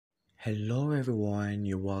Hello everyone,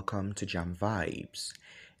 you're welcome to Jam Vibes.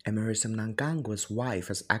 Emmerson Mnangagwa's wife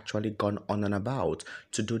has actually gone on and about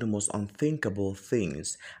to do the most unthinkable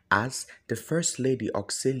things as the First Lady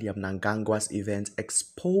Auxillia Mnangagwa's event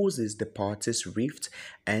exposes the party's rift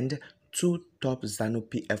and two top Zanu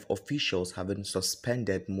PF officials have been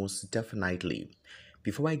suspended most definitely.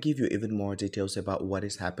 Before I give you even more details about what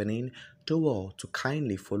is happening, do all to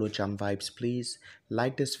kindly follow Jam Vibes please,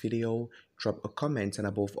 like this video, drop a comment and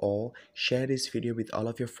above all, share this video with all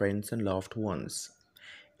of your friends and loved ones.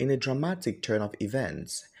 In a dramatic turn of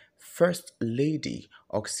events, First Lady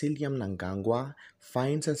Auxillia Mnangagwa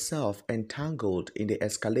finds herself entangled in the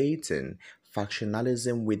escalating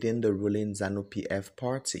factionalism within the ruling Zanu PF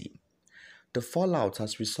party. The fallout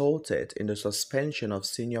has resulted in the suspension of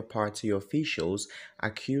senior party officials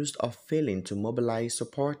accused of failing to mobilize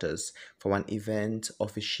supporters for an event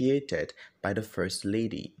officiated by the First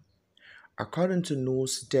Lady. According to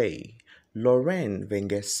Newsday, Lauren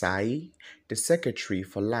Vengesai, the Secretary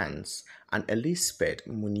for Lands, and Elizabeth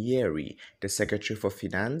Munieri, the Secretary for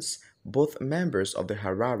Finance, both members of the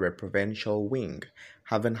Harare Provincial Wing,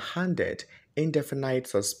 have been handed indefinite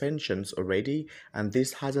suspensions already, and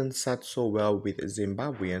this hasn't sat so well with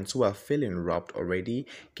Zimbabweans who are feeling robbed already,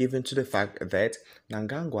 given to the fact that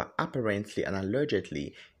Mnangagwa apparently and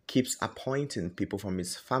allegedly keeps appointing people from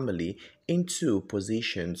his family into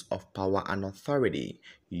positions of power and authority.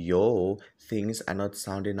 Yo, things are not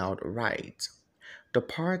sounding out right. The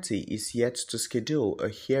party is yet to schedule a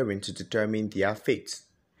hearing to determine their fate.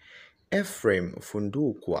 Ephraim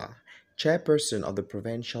Fundukwa, chairperson of the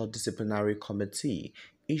Provincial Disciplinary Committee,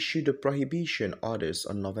 issued the prohibition orders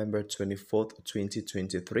on November 24,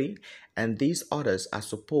 2023, and these orders are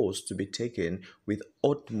supposed to be taken with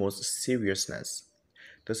utmost seriousness.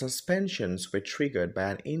 The suspensions were triggered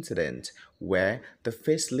by an incident where the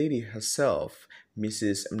First Lady herself,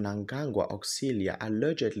 Mrs. Mnangagwa Auxilia,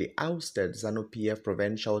 allegedly ousted ZANU-PF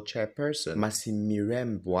Provincial Chairperson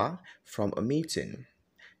Masimirembwa from a meeting.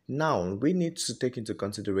 Now, we need to take into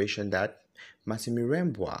consideration that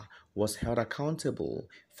Masimirembwa was held accountable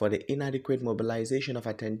for the inadequate mobilization of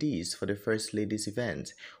attendees for the First Lady's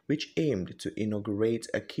event, which aimed to inaugurate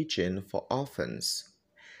a kitchen for orphans.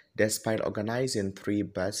 Despite organizing 3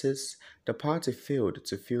 buses, the party failed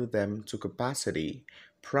to fill them to capacity,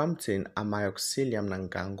 prompting Auxillia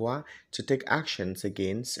Mnangagwa to take actions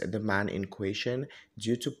against the man in question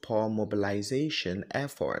due to poor mobilization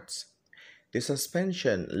efforts. The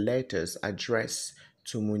suspension letters addressed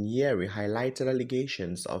to Munieri highlighted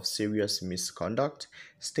allegations of serious misconduct,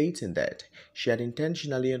 stating that she had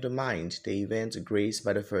intentionally undermined the event graced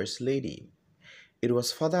by the First Lady. It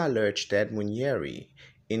was further alleged that Munieri,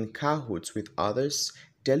 in cahoots with others,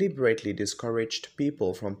 deliberately discouraged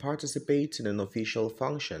people from participating in official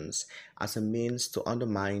functions as a means to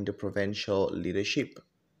undermine the provincial leadership.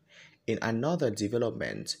 In another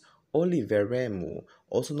development, Oliver Remu,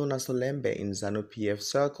 also known as Olembe in ZANU-PF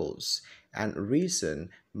circles, and Reason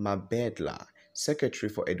Mabedla, Secretary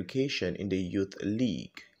for Education in the Youth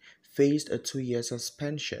League, faced a 2-year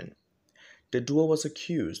suspension. The duo was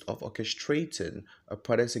accused of orchestrating a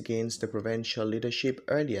protest against the provincial leadership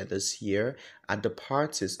earlier this year at the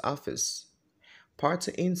party's office.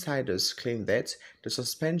 Party insiders claim that the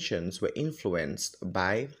suspensions were influenced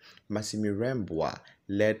by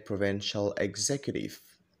Masimirembwa-led provincial executive.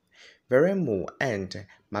 Veremu and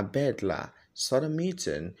Mabedla sought a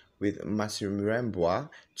meeting with Masimirembwa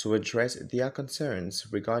to address their concerns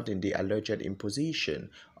regarding the alleged imposition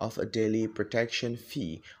of a daily protection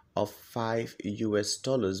fee of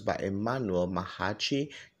 $5 by Emmanuel Mahachi,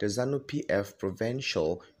 the ZANU-PF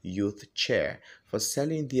Provincial Youth Chair, for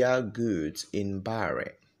selling their goods in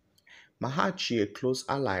Bare. Mahachi, a close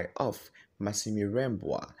ally of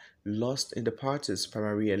Masimirembwa, lost in the party's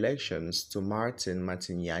primary elections to Martin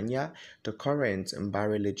Matinyanya, the current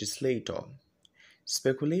Mbare legislator.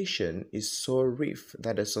 Speculation is so rife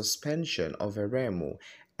that the suspension of Veremu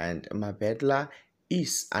and Mabedla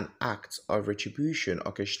is an act of retribution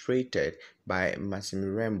orchestrated by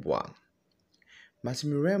Masimirembwa.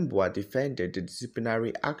 Masimirembwa defended the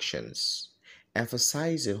disciplinary actions,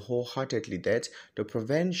 emphasizing wholeheartedly that the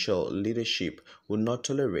provincial leadership would not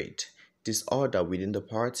tolerate disorder within the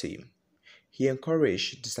party. He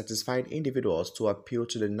encouraged dissatisfied individuals to appeal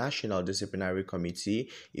to the National Disciplinary Committee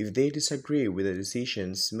if they disagree with the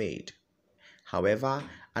decisions made. However,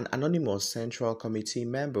 an anonymous Central Committee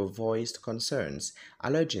member voiced concerns,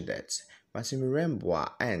 alleging that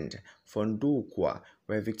Masimirembwa and Fondukwa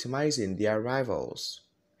were victimizing their rivals.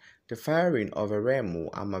 The firing of Veremu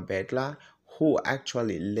and Mabedla, who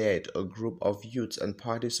actually led a group of youth and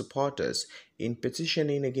party supporters in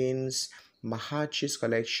petitioning against Mahachi's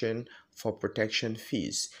collection for protection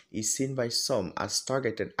fees is seen by some as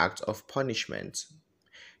targeted act of punishment.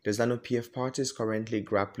 The ZANU-PF party is currently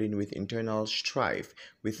grappling with internal strife,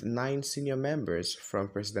 with 9 senior members from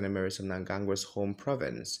President Emmerson Mnangagwa's home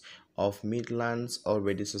province of Midlands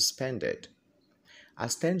already suspended.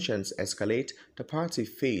 As tensions escalate, the party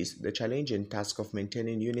faced the challenging task of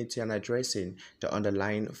maintaining unity and addressing the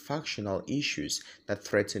underlying factional issues that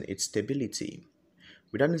threaten its stability.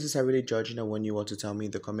 Without necessarily judging, I want you all to tell me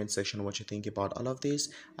in the comment section what you think about all of this.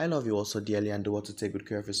 I love you all so dearly and do want to take good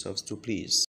care of yourselves too, please.